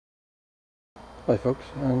Hi folks,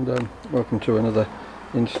 and welcome to another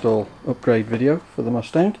install upgrade video for the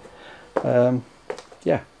Mustang.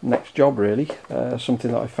 Yeah, next job really,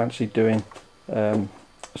 something that I fancied doing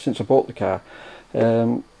since I bought the car.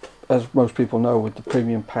 As most people know, with the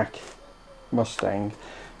premium pack Mustang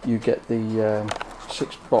you get the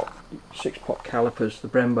six pot calipers, the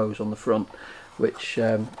Brembos on the front, which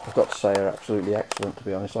I've got to say are absolutely excellent. To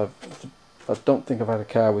be honest, I don't think I've had a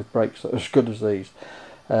car with brakes that are as good as these.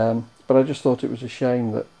 But I just thought it was a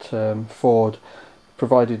shame that Ford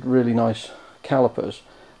provided really nice calipers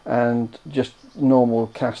and just normal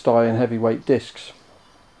cast iron heavyweight discs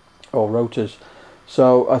or rotors.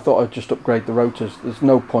 So I thought I'd just upgrade the rotors. There's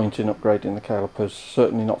no point in upgrading the calipers,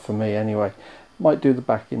 certainly not for me anyway. Might do the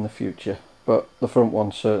back in the future, but the front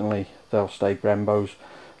ones certainly, they'll stay Brembos,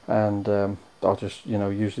 and I'll just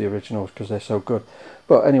use the originals because they're so good.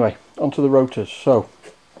 But anyway, onto the rotors. So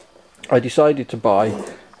I decided to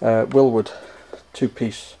buy Wilwood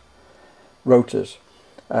two-piece rotors,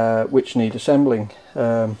 which need assembling.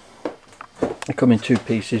 They come in two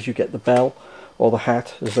pieces. You get the bell, or the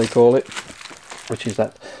hat as they call it, which is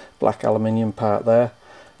that black aluminium part there,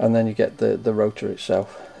 and then you get the rotor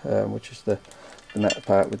itself, which is the metal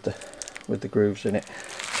part with the grooves in it.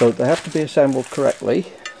 So they have to be assembled correctly.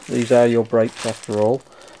 These are your brakes after all.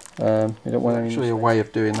 You don't want actually a way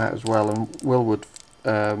of doing that as well, and Wilwood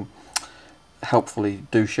helpfully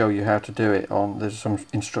do show you how to do it. There's some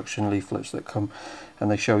instruction leaflets that come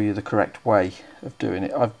and they show you the correct way of doing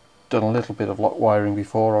it. I've done a little bit of lock wiring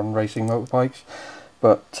before on racing motorbikes,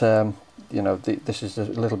 but this is a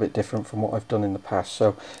little bit different from what I've done in the past,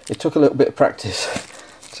 so it took a little bit of practice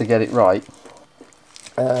to get it right.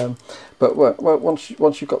 But once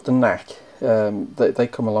you've got the knack, they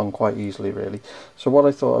come along quite easily really. So what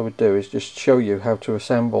I thought I would do is just show you how to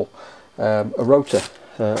assemble a rotor,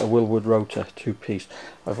 a Wilwood rotor two-piece.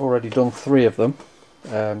 I've already done 3 of them,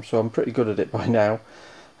 so I'm pretty good at it by now.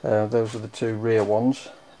 Those are the 2 rear ones,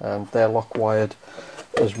 and they're lock wired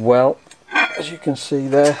as well, as you can see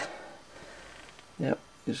there. Yep,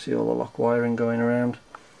 you see all the lock wiring going around.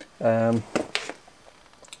 And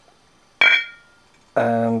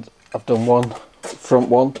I've done one front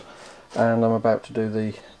one, and I'm about to do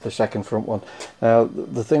the second front one. Now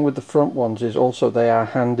the thing with the front ones is also they are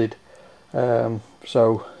handed,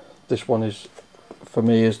 so this one is, for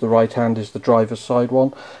me, is the right hand is the driver's side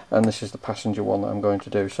one, and this is the passenger one that I'm going to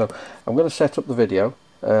do. So I'm going to set up the video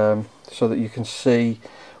so that you can see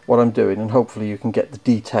what I'm doing, and hopefully you can get the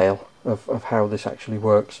detail of how this actually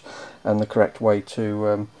works and the correct way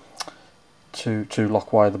to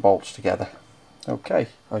lock wire the bolts together. Okay,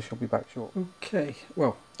 I shall be back shortly. Okay,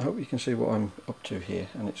 well, I hope you can see what I'm up to here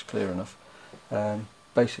and it's clear enough.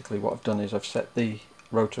 Basically what I've done is I've set the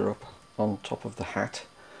rotor up on top of the hat,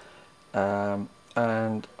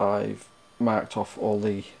 and I've marked off all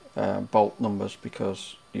the bolt numbers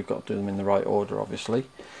because you've got to do them in the right order, obviously.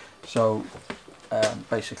 So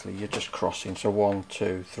basically you're just crossing, so 1,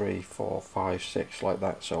 2, 3, 4, 5, 6, like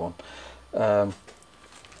that, so on.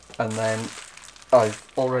 And then I've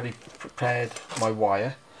already prepared my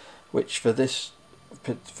wire, which for these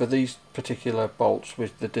particular bolts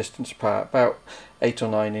with the distance apart, about 8 or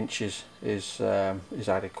 9 inches is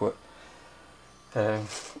adequate.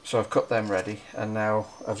 So I've cut them ready, and now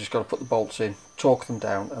I've just got to put the bolts in, torque them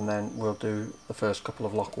down, and then we'll do the first couple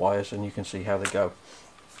of lock wires and you can see how they go.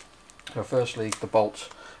 So firstly, the bolts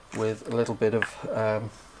with a little bit of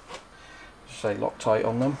say Loctite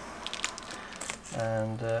on them,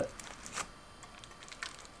 and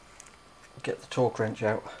get the torque wrench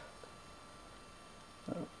out.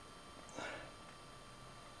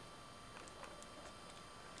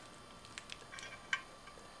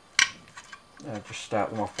 Just start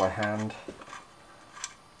them off by hand.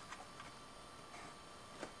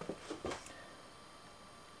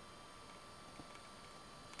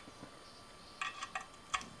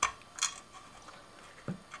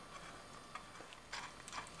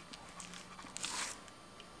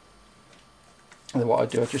 And then what I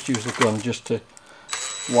do, I just use the gun just to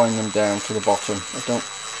wind them down to the bottom. I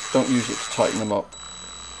don't use it to tighten them up.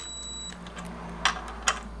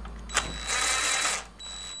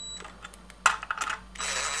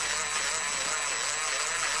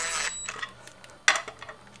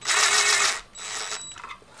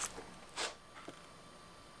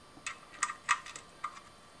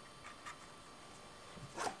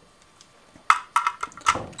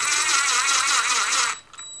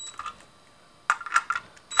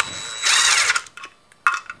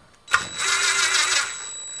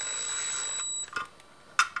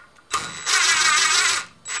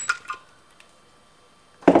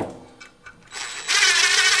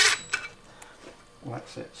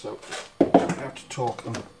 So I have to torque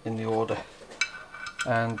them in the order.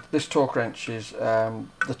 And this torque wrench is,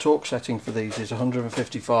 the torque setting for these is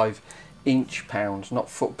 155 inch-pounds, not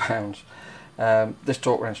foot-pounds. This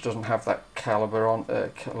torque wrench doesn't have that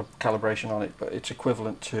calibration on it, but it's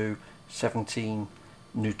equivalent to 17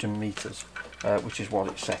 Newton meters, which is what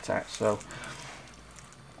it's set at. So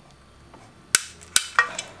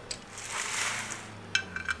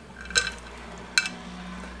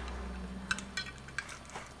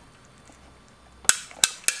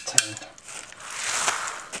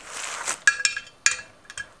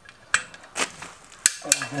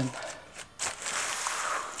and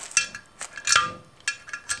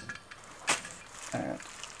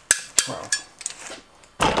 12.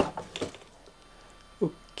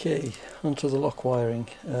 Okay, onto the lock wiring.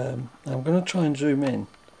 I'm going to try and zoom in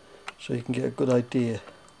so you can get a good idea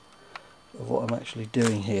of what I'm actually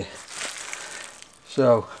doing here.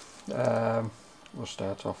 So we'll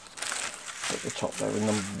start off at the top there with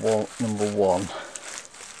number one.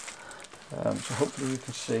 So hopefully you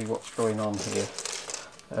can see what's going on here.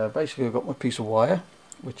 Basically I've got my piece of wire,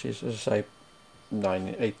 which is, as I say,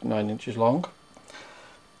 9 inches long.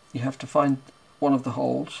 You have to find one of the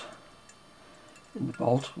holes in the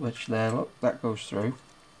bolt, which there, look, that goes through.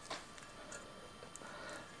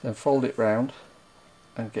 Then fold it round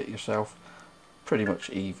and get yourself pretty much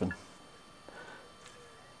even,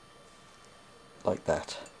 like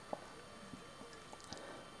that.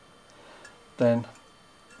 Then,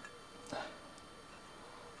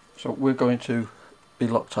 so we're going to be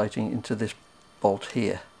Loctiting into this bolt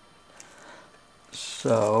here.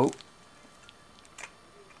 So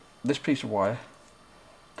this piece of wire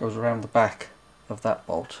goes around the back of that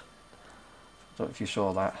bolt. I don't know if you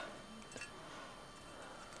saw that.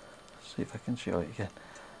 See if I can show it again.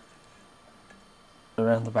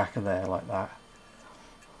 Around the back of there, like that.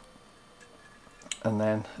 And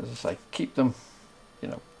then, as I say, keep them, you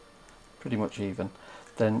know, pretty much even.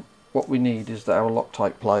 Then what we need is our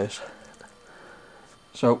Loctite pliers.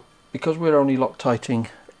 So because we're only lock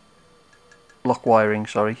wiring,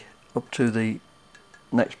 sorry, up to the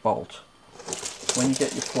next bolt, when you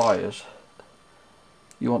get your pliers,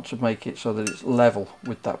 you want to make it so that it's level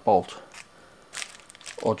with that bolt,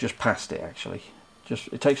 or just past it. Actually,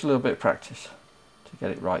 it takes a little bit of practice to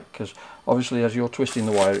get it right, because obviously as you're twisting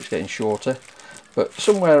the wire it's getting shorter, but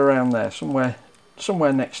somewhere around there, somewhere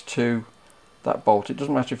next to that bolt, it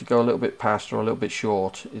doesn't matter if you go a little bit past or a little bit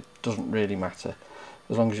short, it doesn't really matter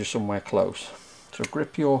as long as you're somewhere close. So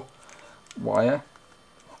grip your wire,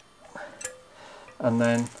 and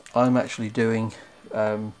then I'm actually doing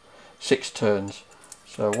 6 turns.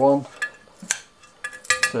 So 1,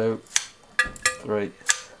 2, 3,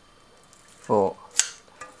 4,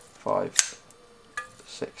 5,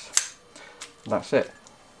 6. And that's it.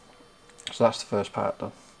 So that's the first part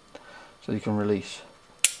done. So you can release.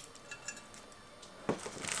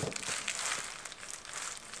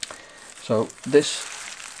 So this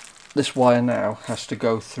wire now has to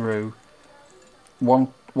go through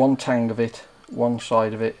one tang of it, one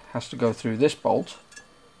side of it has to go through this bolt.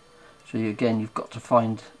 So again, you've got to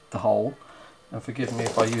find the hole, and forgive me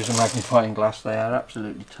if I use a magnifying glass, they are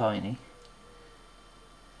absolutely tiny.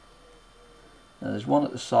 Now there's one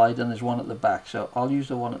at the side and there's one at the back, so I'll use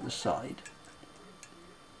the one at the side.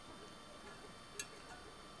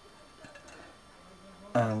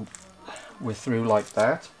 And we're through like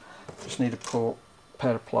that. Just need a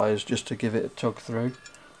pair of pliers just to give it a tug through.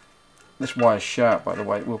 This wire's sharp, by the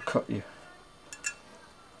way, it will cut you.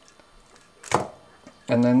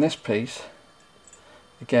 And then this piece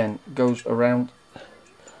again goes around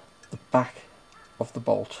the back of the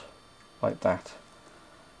bolt like that.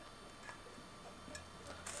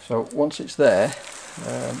 So once it's there,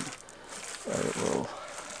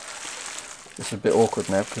 this is a bit awkward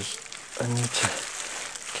now because I need to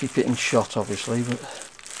keep it in shot obviously, but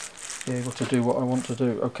be able to do what I want to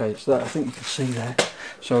do. Okay, so that I think you can see there.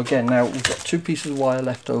 So again, now we've got 2 pieces of wire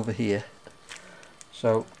left over here.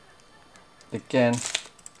 So again,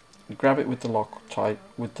 you grab it with the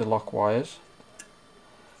lock wires,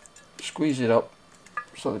 squeeze it up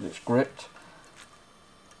so that it's gripped,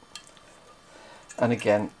 and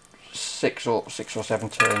again 6 or 7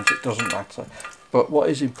 turns, it doesn't matter. But what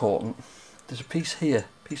is important, there's a piece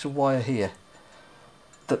of wire here,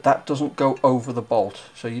 that doesn't go over the bolt,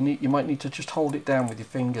 so you might need to just hold it down with your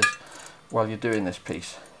fingers while you're doing this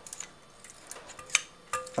piece.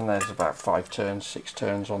 And there's about 5 turns, 6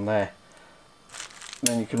 turns on there. And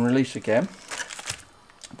then you can release again.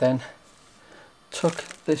 Then tuck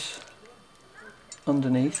this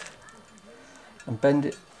underneath and bend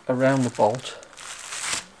it around the bolt.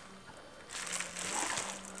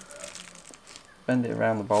 bend it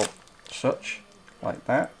around the bolt such, like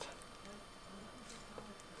that,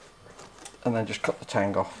 and then just cut the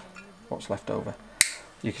tang off, what's left over.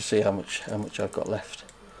 You can see how much I've got left.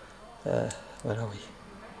 Where are we?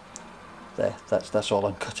 There, that's all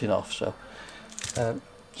I'm cutting off. So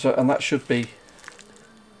and that should be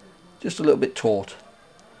just a little bit taut,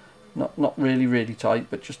 not really tight,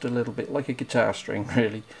 but just a little bit like a guitar string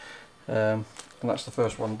really. And that's the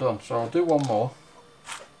first one done. So I'll do one more,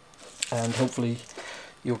 and hopefully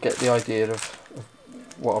you'll get the idea of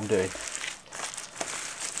what I'm doing.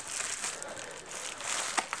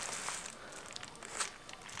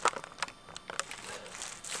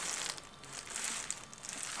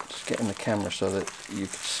 Just getting the camera so that you can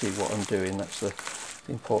see what I'm doing. That's the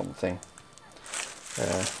important thing.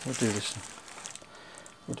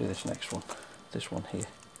 We'll do this next one, this one here.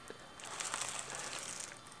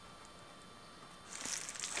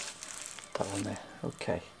 That one there.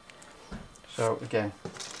 Okay. So again,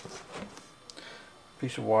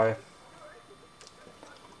 piece of wire,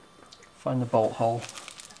 find the bolt hole.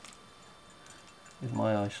 With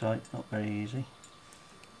my eyesight, not very easy.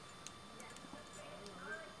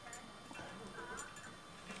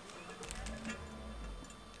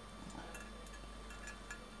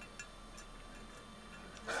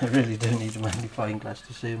 I really do need a magnifying glass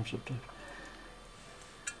to see them sometimes.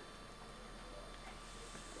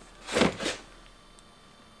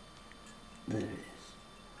 There it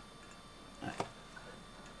is.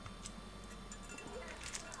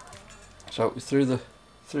 So through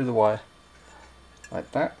the wire,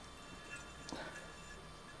 like that.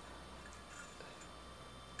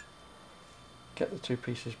 Get the two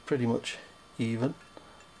pieces pretty much even,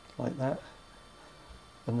 like that,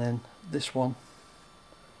 and then this one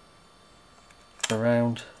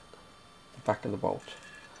around the back of the bolt.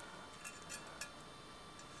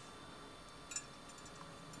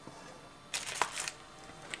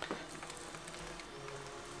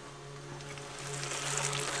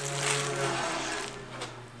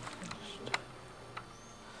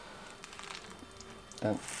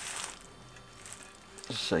 And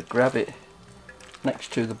as I say, grab it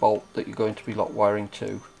next to the bolt that you're going to be lock wiring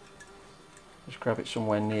to. Just grab it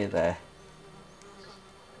somewhere near there.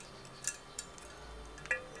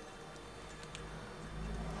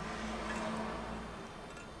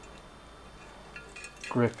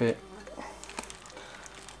 Grip it,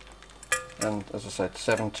 and as I said,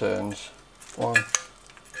 7 turns. 1,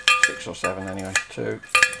 6 or 7 anyway. 2,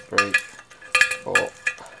 3, 4,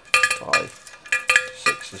 5,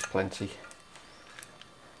 6 is plenty.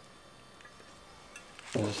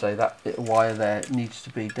 As I say, that bit of wire there needs to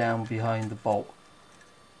be down behind the bolt.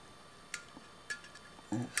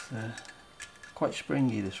 It's quite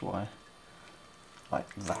springy, this wire,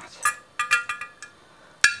 like that.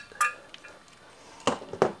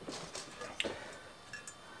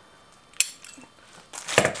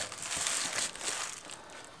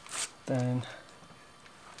 Then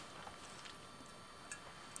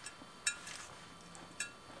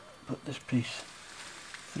put this piece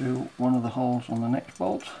through one of the holes on the next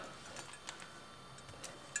bolt.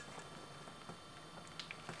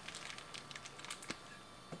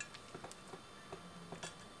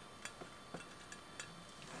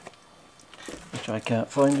 Which I can't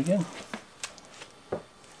find again.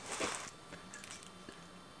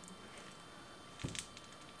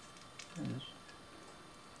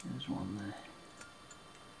 There's one there.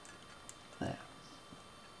 There.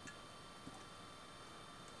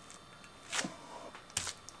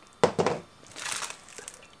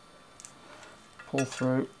 Pull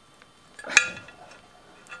through.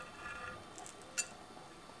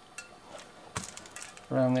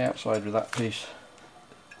 Around the outside with that piece.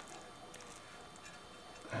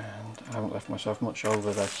 And I haven't left myself much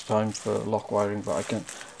over this time for lock wiring, but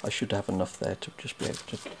I should have enough there to just be able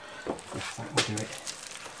to lift that and do it.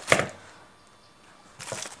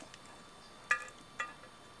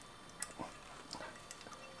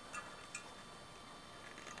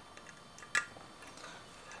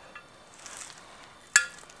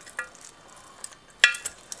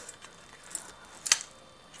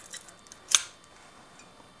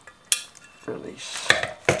 Release,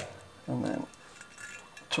 and then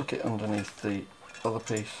tuck it underneath the other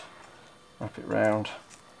piece, wrap it round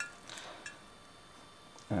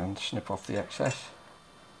and snip off the excess.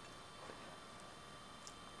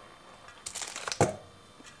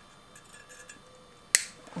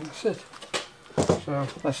 And that's it. So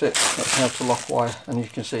that's it, that's how to lock wire, and you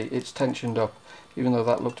can see it's tensioned up. Even though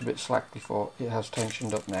that looked a bit slack before, it has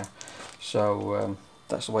tensioned up now. So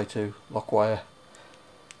that's the way to lock wire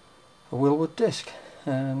a Wilwood disc.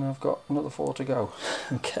 and I've got another 4 to go.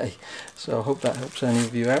 Okay, so I hope that helps any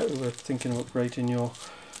of you out who are thinking of upgrading your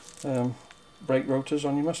brake rotors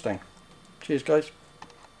on your Mustang. Cheers guys.